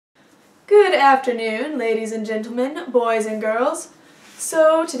Good afternoon, ladies and gentlemen, boys and girls.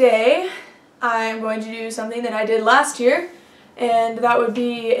 So today I'm going to do something that I did last year, and that would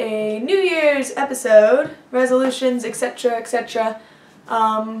be a New Year's episode, resolutions, etc., etc.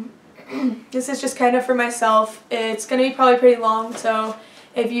 This is just kind of for myself. It's going to be probably pretty long, so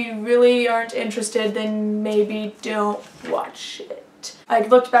if you really aren't interested, then maybe don't watch it. I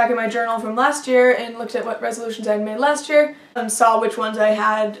looked back at my journal from last year and looked at what resolutions I had made last year and saw which ones I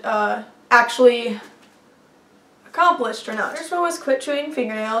had actually accomplished or not. First one was quit chewing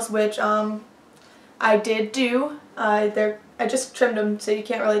fingernails, which I did do. I just trimmed them, so you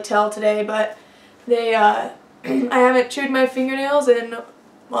can't really tell today, but they I haven't chewed my fingernails in,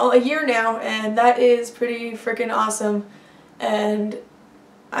 well, a year now, and that is pretty freaking awesome. And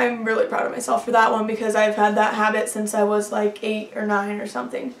I'm really proud of myself for that one because I've had that habit since I was like 8 or 9 or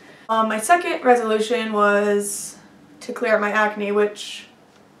something. My second resolution was to clear up my acne, which,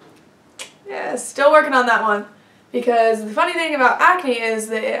 yeah, still working on that one. Because the funny thing about acne is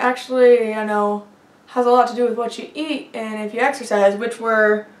that it actually, has a lot to do with what you eat and if you exercise, which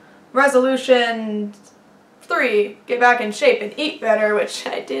were resolution 3, get back in shape and eat better, which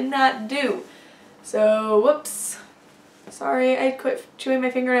I did not do. So, whoops. Sorry, I quit chewing my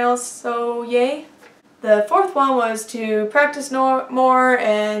fingernails, so yay. The fourth one was to practice more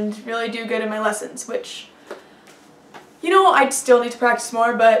and really do good in my lessons, which, I still need to practice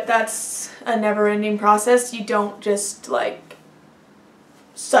more, but that's a never-ending process. You don't just,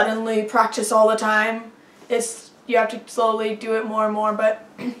 suddenly practice all the time. You have to slowly do it more and more, but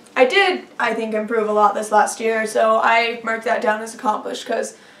I did, I think, improve a lot this last year, so I marked that down as accomplished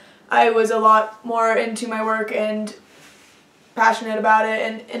because I was a lot more into my work and passionate about it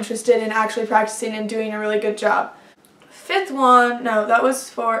and interested in actually practicing and doing a really good job. Fifth one, no, that was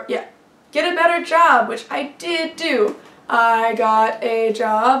for, get a better job, which I did do. I got a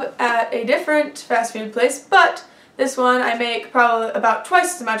job at a different fast food place, but this one I make probably about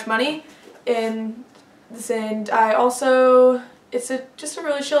twice as much money in this, and I also, it's just a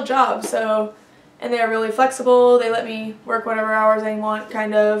really chill job, so, and they're really flexible. They let me work whatever hours I want,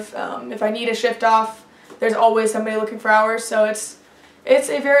 kind of. If I need a shift off, there's always somebody looking for hours, so it's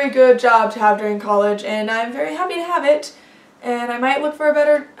a very good job to have during college, and I'm very happy to have it. And I might look for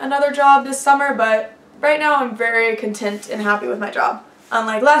another job this summer, but right now I'm very content and happy with my job.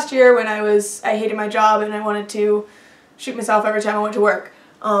 Unlike last year when I hated my job and I wanted to shoot myself every time I went to work.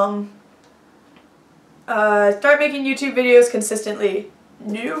 Start making YouTube videos consistently.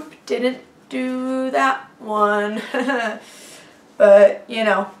 Nope, didn't do that one. But,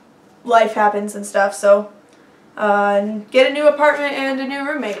 life happens and stuff, so get a new apartment and a new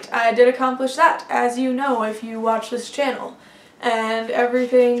roommate. I did accomplish that, as you know if you watch this channel. And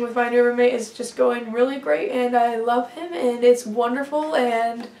everything with my new roommate is just going really great, and I love him, and it's wonderful,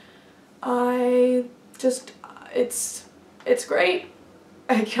 and it's great.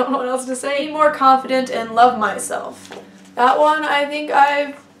 I don't know what else to say. Be more confident and love myself. That one I think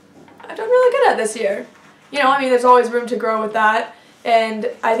I've done really good at this year. There's always room to grow with that. And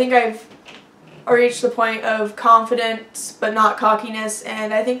I think I've reached the point of confidence but not cockiness,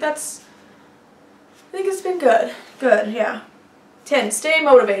 and I think it's been good. Good, yeah. 10, stay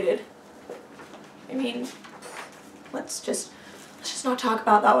motivated. Let's just not talk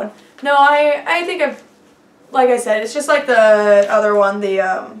about that one. No, I think like I said, it's just like the other one,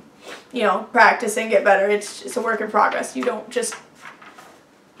 the, practice and get better. It's a work in progress. You don't just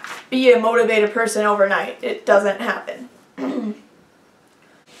be a motivated person overnight. It doesn't happen.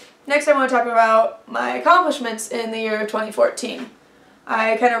 Next, I want to talk about my accomplishments in the year of 2014.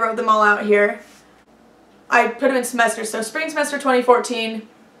 I kind of wrote them all out here. I put them in semesters. So spring semester 2014,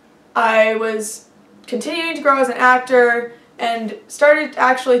 I was continuing to grow as an actor and started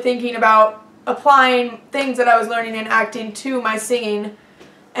actually thinking about applying things that I was learning in acting to my singing,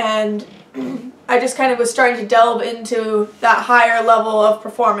 and I just kind of was starting to delve into that higher level of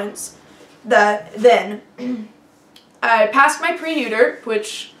performance. Then I passed my pre-uter,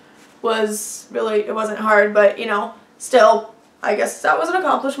 which was really, it wasn't hard, but still, I guess that was an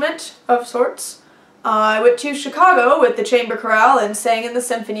accomplishment of sorts. I went to Chicago with the chamber chorale and sang in the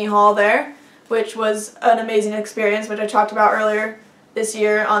symphony hall there, which was an amazing experience, which I talked about earlier this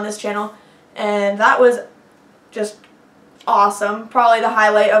year on this channel, and that was just awesome. Probably the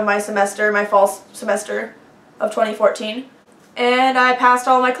highlight of my semester, my fall semester of 2014. And I passed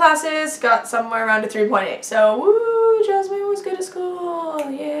all my classes, got somewhere around a 3.8. So, woo, Jasmine was good at school.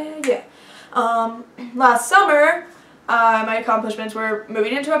 Yeah. Last summer, my accomplishments were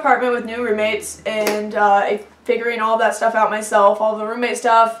moving into an apartment with new roommates and figuring all that stuff out myself, all the roommate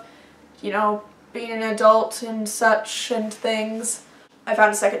stuff, being an adult and such and things. I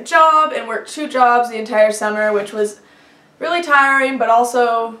found a second job and worked 2 jobs the entire summer, which was really tiring, but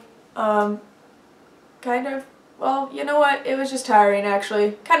also kind of, well, you know what, it was just tiring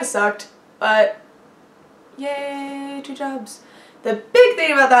actually. Kind of sucked, but yay, 2 jobs. The big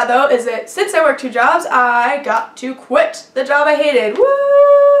thing about that though is that since I worked 2 jobs, I got to quit the job I hated. Woo!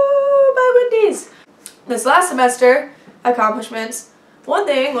 By Wendy's. This last semester, accomplishments. One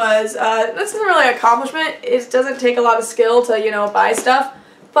thing was, this isn't really an accomplishment, it doesn't take a lot of skill to, you know, buy stuff,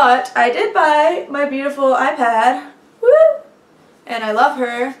 but I did buy my beautiful iPad, woo! And I love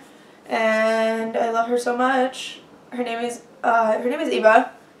her, and I love her so much. Her name is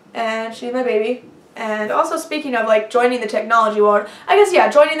Eva, and she's my baby. And also, speaking of, like, joining the technology world, I guess, yeah,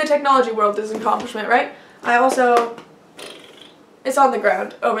 joining the technology world is an accomplishment, right? I also, it's on the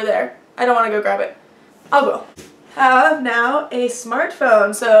ground over there. I don't want to go grab it. I'll go. Have now a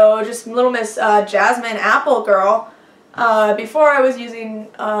smartphone, so just little Miss Jasmine Apple girl. Before I was using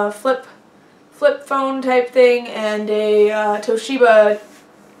flip phone type thing and a Toshiba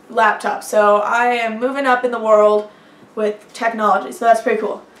laptop, so I am moving up in the world with technology, so that's pretty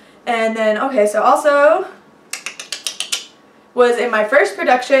cool. And then, okay, so also was in my first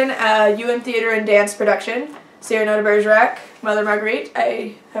production, UM Theater and Dance production, Cyrano de Bergerac, Mother Marguerite.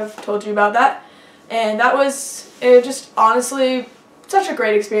 I have told you about that. And that was just honestly such a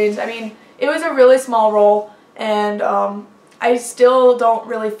great experience. I mean, it was a really small role, and I still don't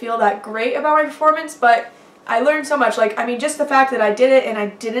really feel that great about my performance, but I learned so much. Like, I mean, just the fact that I did it and I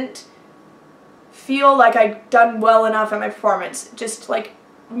didn't feel like I'd done well enough at my performance. Just like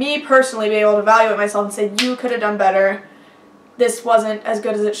me personally being able to evaluate myself and say, you could have done better. This wasn't as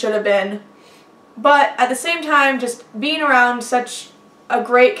good as it should have been. But at the same time, just being around such a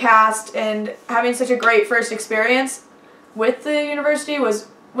great cast and having such a great first experience with the university was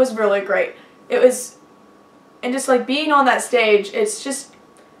really great. It was, and just like being on that stage, it's just,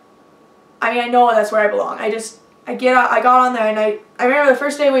 I mean, I know that's where I belong. I got on there, and I remember the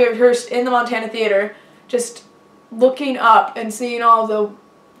first day we rehearsed in the Montana Theater, just looking up and seeing all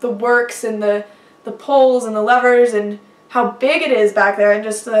the works and the poles and the levers and how big it is back there, and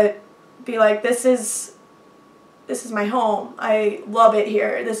just to be like, this is my home. I love it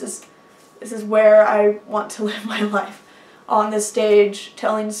here. This is where I want to live my life, on this stage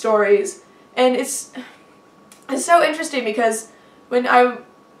telling stories. And it's so interesting because when I'm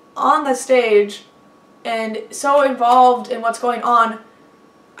on the stage and so involved in what's going on,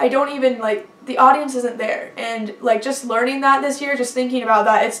 I don't even, like, the audience isn't there. And like, just learning that this year, just thinking about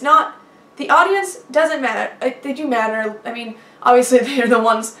that, it's not, the audience doesn't matter. Like, they do matter. I mean, obviously they're the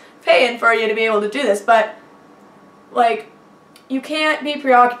ones paying for you to be able to do this, but like, you can't be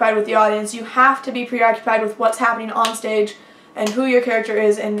preoccupied with the audience. You have to be preoccupied with what's happening on stage and who your character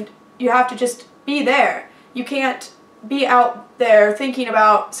is, and you have to just be there. You can't be out there thinking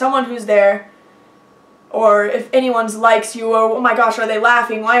about someone who's there, or if anyone's likes you, or oh my gosh, are they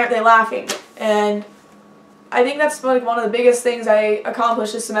laughing? Why aren't they laughing? And I think that's like one of the biggest things I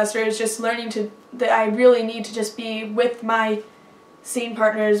accomplished this semester, is just learning that I really need to just be with my scene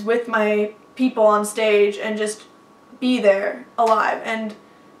partners, with my people on stage, and just be there, alive. And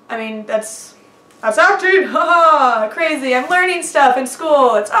I mean, that's acting, haha, crazy. I'm learning stuff in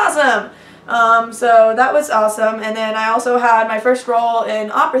school, it's awesome. So that was awesome. And then I also had my first role in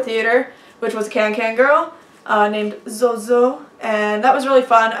opera theater, which was a can-can girl named Zozo, and that was really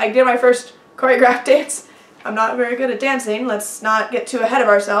fun. I did my first choreographed dance. I'm not very good at dancing, let's not get too ahead of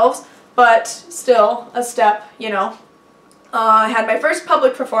ourselves, but still a step, you know. I had my first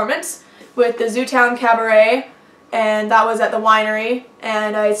public performance with the Zootown Cabaret, and that was at the winery,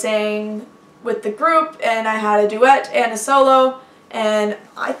 and I sang with the group, and I had a duet and a solo, and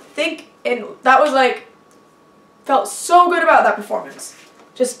I think that was like, felt so good about that performance.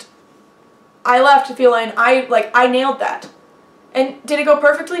 Just, I left feeling I nailed that. And did it go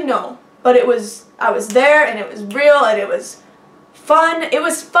perfectly? No. But I was there, and it was real, and it was fun. It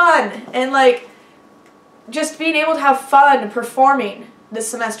was fun. And like, just being able to have fun performing this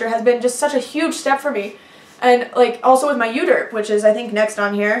semester has been just such a huge step for me. And like, also with my UDERP, which is I think next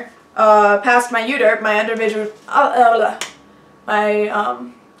on here, past my UDERP, my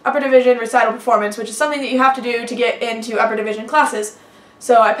upper division recital performance, which is something that you have to do to get into upper division classes.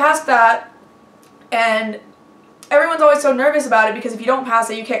 So I passed that, and everyone's always so nervous about it because if you don't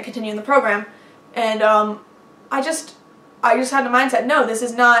pass it, you can't continue in the program. And I just had the mindset, no, this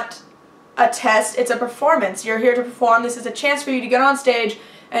is not a test, it's a performance. You're here to perform. This is a chance for you to get on stage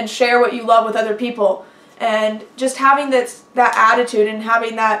and share what you love with other people. And just having that attitude and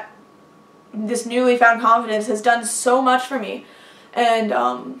having this newly found confidence has done so much for me.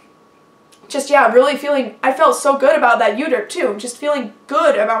 And just, yeah, really feeling, I felt so good about that UDERT too, just feeling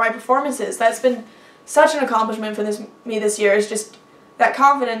good about my performances. That's been such an accomplishment for me this year, is just that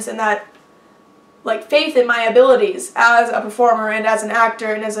confidence and that, like, faith in my abilities as a performer and as an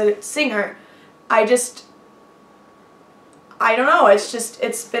actor and as a singer. I don't know,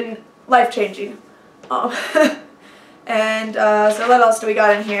 it's been life-changing. And so what else do we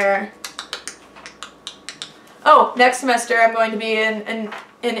got in here? Oh, next semester I'm going to be in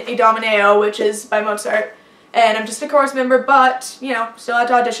Idomeneo, which is by Mozart, and I'm just a chorus member, but, you know, still have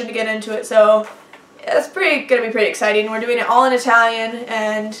to audition to get into it, so it's gonna be pretty exciting. We're doing it all in Italian,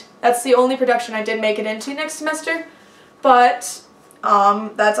 and that's the only production I did make it into next semester, but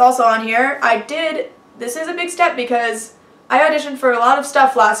that's also on here. This is a big step because I auditioned for a lot of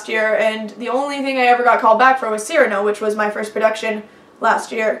stuff last year, and the only thing I ever got called back for was Cyrano, which was my first production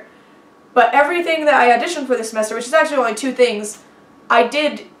last year. But everything that I auditioned for this semester, which is actually only 2 things, I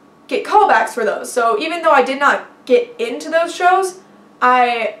did get callbacks for those. So even though I did not get into those shows,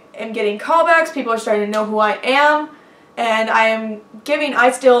 I am getting callbacks, people are starting to know who I am, and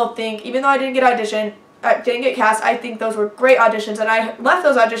I still think, even though I didn't get cast, I think those were great auditions, and I left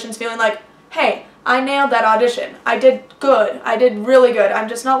those auditions feeling like, hey, I nailed that audition. I did good. I did really good. I'm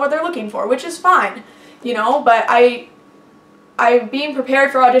just not what they're looking for, which is fine, you know, but I'm being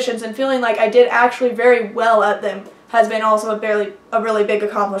prepared for auditions and feeling like I did actually very well at them has been also a really big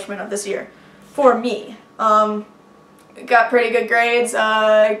accomplishment of this year for me. Got pretty good grades,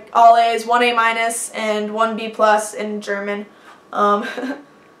 all A's, 1 A-, and 1 B+ in German.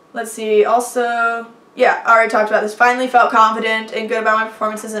 Let's see, also, yeah, I already talked about this. Finally felt confident and good about my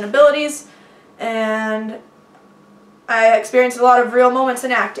performances and abilities, and I experienced a lot of real moments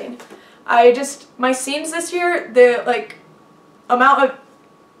in acting. My scenes this year, the, like, amount of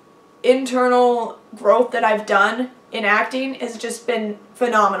internal growth that I've done in acting has just been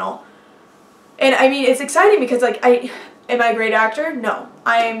phenomenal. And I mean, it's exciting because, like, am I a great actor? No.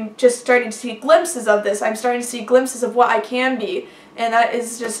 I'm just starting to see glimpses of this. I'm starting to see glimpses of what I can be, and that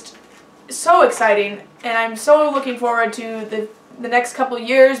is just so exciting. And I'm so looking forward to the next couple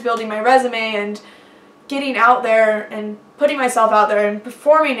years, building my resume and getting out there and putting myself out there and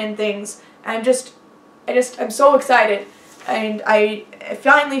performing in things. I'm so excited. And I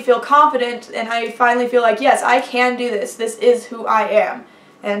finally feel confident, and I finally feel like, yes, I can do this. This is who I am.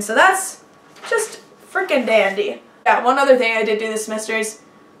 And so that's just freaking dandy. Yeah, one other thing I did do this semester is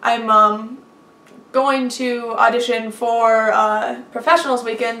I'm going to audition for Professionals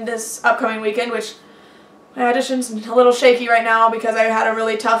Weekend this upcoming weekend, which my audition's a little shaky right now because I had a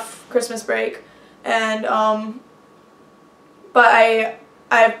really tough Christmas break. And but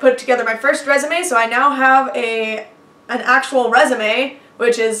I've put together my first resume, so I now have an actual resume,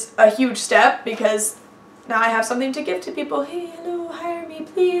 which is a huge step because now I have something to give to people. Hey, hello, hire me,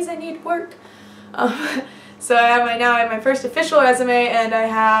 please, I need work. So now I have my first official resume, and I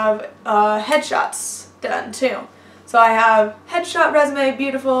have headshots done too. So I have headshot resume,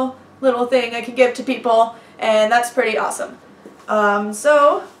 beautiful little thing I can give to people, and that's pretty awesome.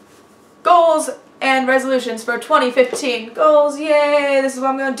 So goals and resolutions for 2015. Goals, yay, this is what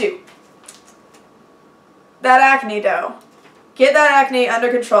I'm going to do. That acne dough. Get that acne under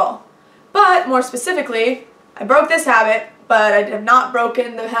control. But more specifically, I broke this habit, but I have not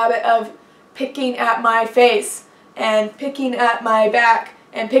broken the habit of picking at my face and picking at my back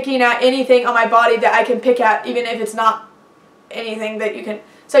and picking at anything on my body that I can pick at, even if it's not anything that you can.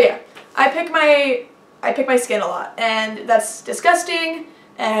 So yeah, I pick my skin a lot, and that's disgusting,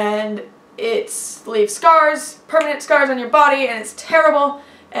 and it leaves scars, permanent scars on your body, and it's terrible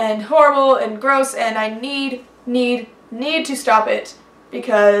and horrible and gross, and I need to stop it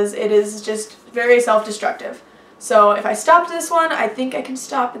because it is just very self-destructive. So if I stopped this one, I think I can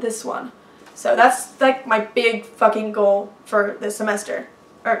stop this one. So that's like my big fucking goal for this semester,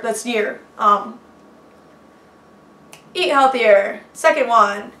 or this year. Eat healthier. Second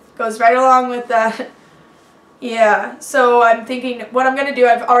one goes right along with that. Yeah, so I'm thinking what I'm gonna do.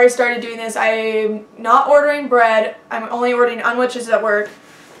 I've already started doing this. I'm not ordering bread. I'm only ordering unwitches at work.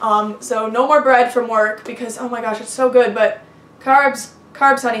 So no more bread from work because, oh my gosh, it's so good, but carbs,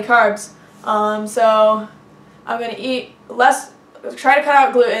 honey, carbs. So I'm going to eat less, try to cut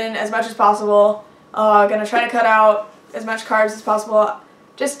out gluten as much as possible. Going to try to cut out as much carbs as possible.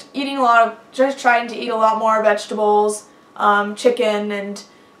 Just trying to eat a lot more vegetables, chicken, and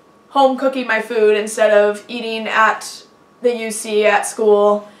home cooking my food instead of eating at the UC at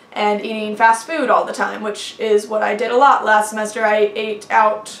school and eating fast food all the time, which is what I did a lot last semester. I ate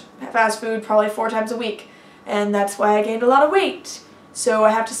out fast food probably 4 times a week, and that's why I gained a lot of weight. So I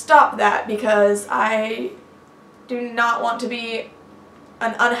have to stop that because I do not want to be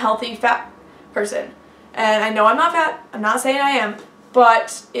an unhealthy fat. person. And I know I'm not fat, I'm not saying I am,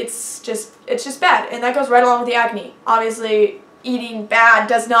 but it's just bad. And that goes right along with the acne. Obviously, eating bad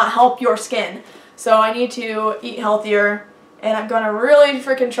does not help your skin. So I need to eat healthier, and I'm gonna really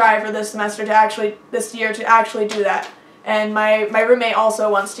freaking try for this year to actually do that. And my roommate also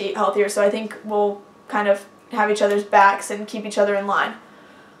wants to eat healthier, so I think we'll kind of have each other's backs and keep each other in line.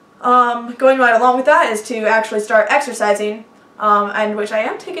 Going right along with that is to actually start exercising, and which I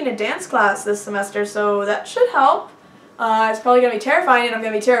am taking a dance class this semester, so that should help. It's probably going to be terrifying and I'm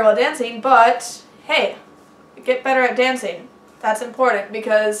going to be terrible at dancing, but hey, get better at dancing. That's important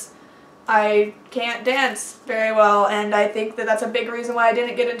because I can't dance very well, and I think that that's a big reason why I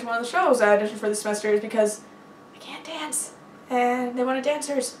didn't get into one of the shows I auditioned for this semester, is because I can't dance and they wanted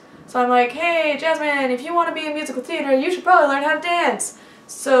dancers. So I'm like, hey Jasmine, if you want to be in musical theater, you should probably learn how to dance.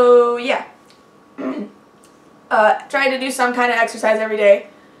 So yeah, try to do some kind of exercise every day,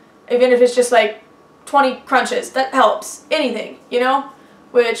 even if it's just like 20 crunches. That helps. Anything, you know?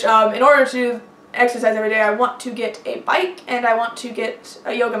 Which, in order to exercise every day, I want to get a bike and I want to get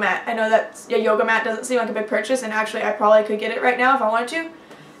a yoga mat. I know that a yoga mat doesn't seem like a big purchase, and actually I probably could get it right now if I wanted to.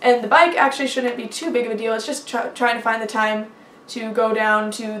 And the bike actually shouldn't be too big of a deal. It's just trying to find the time to go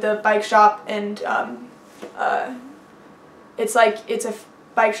down to the bike shop, and it's a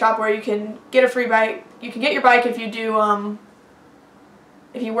bike shop where you can get a free bike. You can get your bike if you do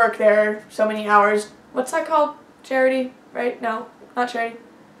if you work there so many hours. What's that called? Charity, right? No, not charity.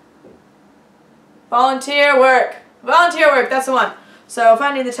 Volunteer work. Volunteer work, that's the one. So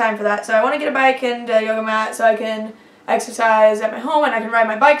finding the time for that. So I want to get a bike and a yoga mat so I can exercise at my home and I can ride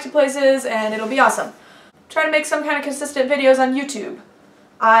my bike to places, and it'll be awesome. Try to make some kind of consistent videos on YouTube.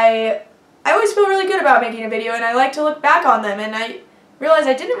 I always feel really good about making a video, and I like to look back on them, and I realized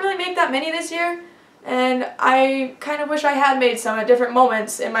I didn't really make that many this year, and I kind of wish I had made some at different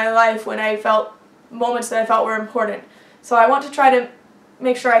moments in my life when I felt moments that I felt were important. So I want to try to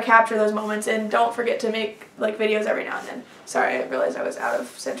make sure I capture those moments, and don't forget to make like videos every now and then. Sorry, I realized I was out of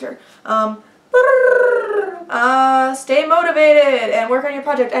center. Stay motivated and work on your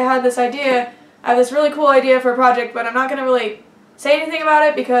project. I had this idea. I have this really cool idea for a project, but I'm not going to really say anything about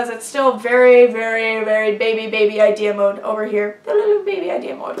it because it's still very, very, very baby idea mode over here. The little baby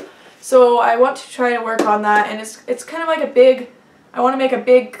idea mode. So I want to try to work on that, and it's kind of like I want to make a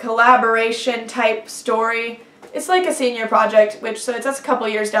big collaboration type story. It's like a senior project, so that's a couple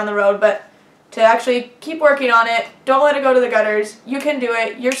years down the road, but to actually keep working on it, don't let it go to the gutters. You can do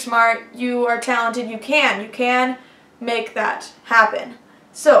it. You're smart. You are talented. You can make that happen.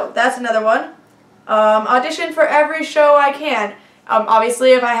 So that's another one. Audition for every show I can.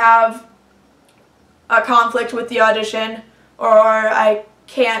 Obviously, if I have a conflict with the audition or I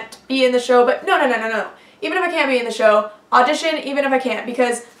can't be in the show, but no. Even if I can't be in the show, audition even if I can't,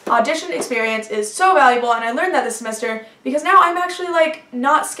 because audition experience is so valuable, and I learned that this semester because now I'm actually like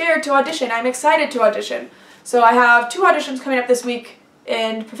not scared to audition. I'm excited to audition. So I have 2 auditions coming up this week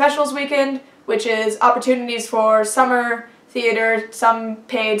in Professionals Weekend, which is opportunities for summer theater, some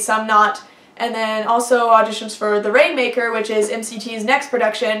paid, some not. And then also auditions for The Rainmaker, which is MCT's next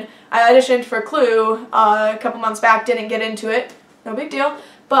production. I auditioned for Clue a couple months back, didn't get into it, no big deal.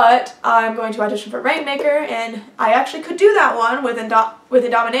 But I'm going to audition for Rainmaker, and I actually could do that one with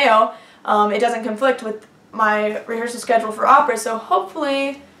Indomineo. It doesn't conflict with my rehearsal schedule for opera, so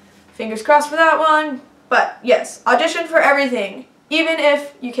hopefully, fingers crossed for that one. But yes, audition for everything. Even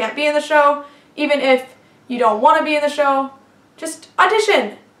if you can't be in the show, even if you don't want to be in the show, just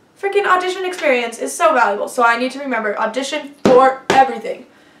audition. Freaking audition experience is so valuable, so I need to remember, audition for everything.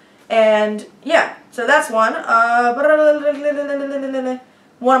 And yeah, so that's one.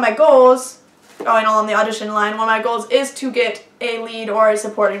 One of my goals, going on the audition line, one of my goals is to get a lead or a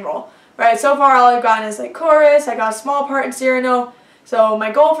supporting role. Right, so far all I've gotten is like chorus, I got a small part in Cyrano. So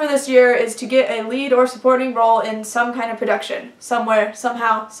my goal for this year is to get a lead or supporting role in some kind of production. Somewhere,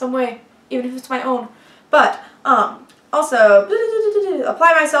 somehow, some way, even if it's my own. But, also,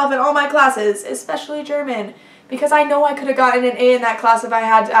 apply myself in all my classes, especially German, because I know I could have gotten an A in that class if I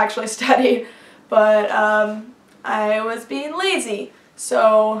had to actually study, but I was being lazy,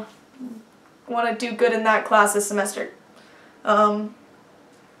 so I want to do good in that class this semester.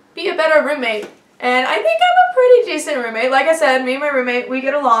 Be a better roommate, and I think I'm a pretty decent roommate. Like I said, me and my roommate, we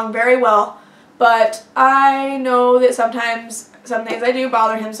get along very well, but I know that sometimes some things I do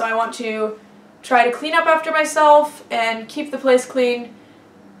bother him, so I want to try to clean up after myself and keep the place clean,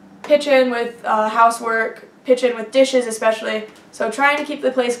 pitch in with housework, pitch in with dishes especially. So trying to keep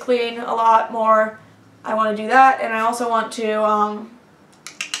the place clean a lot more. I want to do that, and I also want to,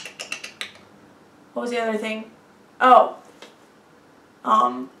 what was the other thing? Oh,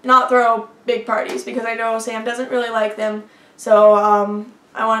 not throw big parties, because I know Sam doesn't really like them. So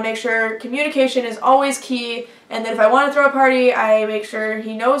I want to make sure communication is always key, and that if I want to throw a party, I make sure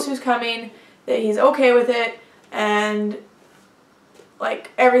he knows who's coming, that he's okay with it, and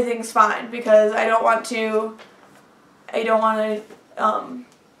like everything's fine, because I don't want to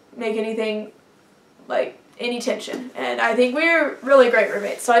make anything like any tension. And I think we're really great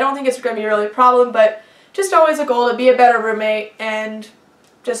roommates, so I don't think it's going to be really a problem, but just always a goal to be a better roommate, and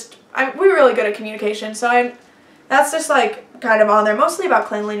we're really good at communication, so that's just like kind of on there, mostly about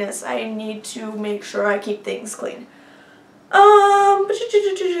cleanliness. I need to make sure I keep things clean. I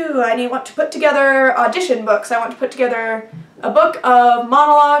want to put together audition books. I want to put together a book of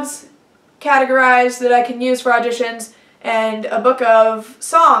monologues categorized that I can use for auditions, and a book of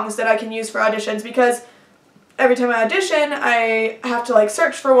songs that I can use for auditions, because every time I audition, I have to like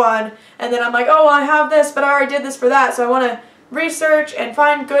search for one, and then I'm like, oh, well, I have this, but I already did this for that, so I want to research and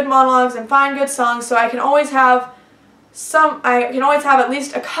find good monologues and find good songs, so I can always have at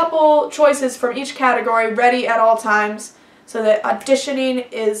least a couple choices from each category ready at all times, so that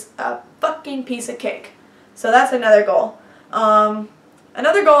auditioning is a fucking piece of cake. So that's another goal.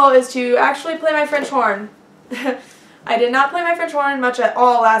 Another goal is to actually play my French horn. I did not play my French horn much at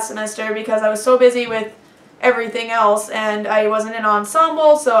all last semester because I was so busy with everything else, and I wasn't in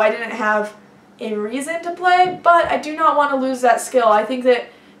ensemble, so I didn't have a reason to play, but I do not want to lose that skill. I think that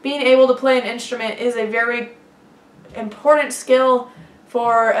being able to play an instrument is a very important skill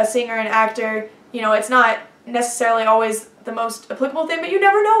for a singer and actor. You know, it's not necessarily always the most applicable thing, but you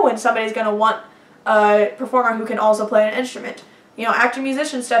never know when somebody's going to want a performer who can also play an instrument. You know,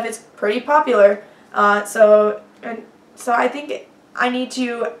 actor-musician stuff is pretty popular, so I think I need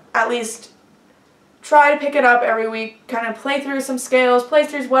to at least try to pick it up every week, kind of play through some scales, play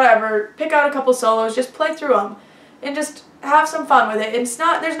through whatever, pick out a couple solos, just play through them, and just have some fun with it.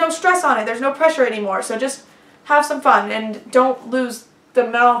 There's no stress on it, there's no pressure anymore, so just have some fun, and don't lose the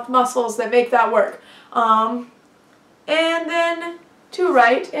mouth muscles that make that work. And then to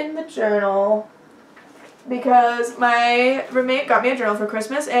write in the journal, because my roommate got me a journal for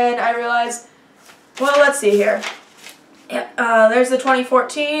Christmas, and I realized, well, let's see here. There's the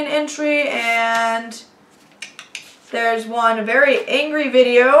 2014 entry, and there's one very angry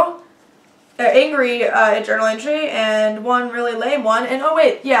journal entry, and one really lame one. And oh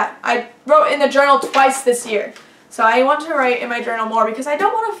wait, yeah, I wrote in the journal twice this year. So I want to write in my journal more because I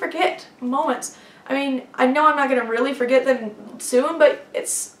don't want to forget moments. I mean, I know I'm not going to really forget them soon, but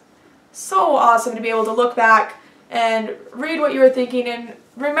it's so awesome to be able to look back and read what you were thinking and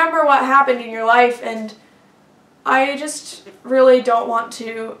remember what happened in your life. And I just really don't want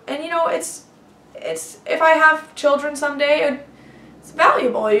to, and you know, it's if I have children someday, it's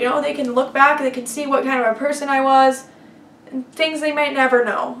valuable, you know, they can look back, they can see what kind of a person I was, and things they might never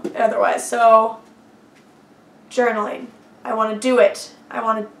know otherwise. So, journaling. I want to do it. I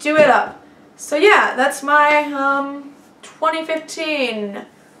want to do it up. So yeah, that's my 2015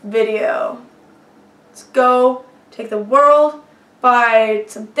 video. Let's go take the world, buy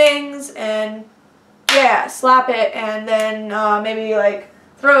some things, and yeah, slap it, and then maybe like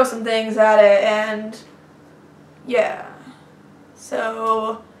throw some things at it, and yeah.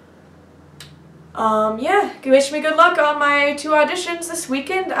 So yeah, wish me good luck on my 2 auditions this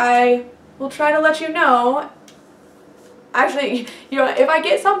weekend. I will try to let you know. Actually, you know, if I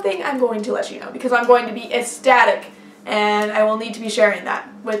get something, I'm going to let you know, because I'm going to be ecstatic, and I will need to be sharing that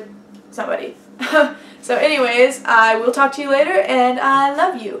with somebody. So anyways, I will talk to you later, and I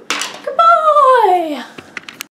love you. Goodbye!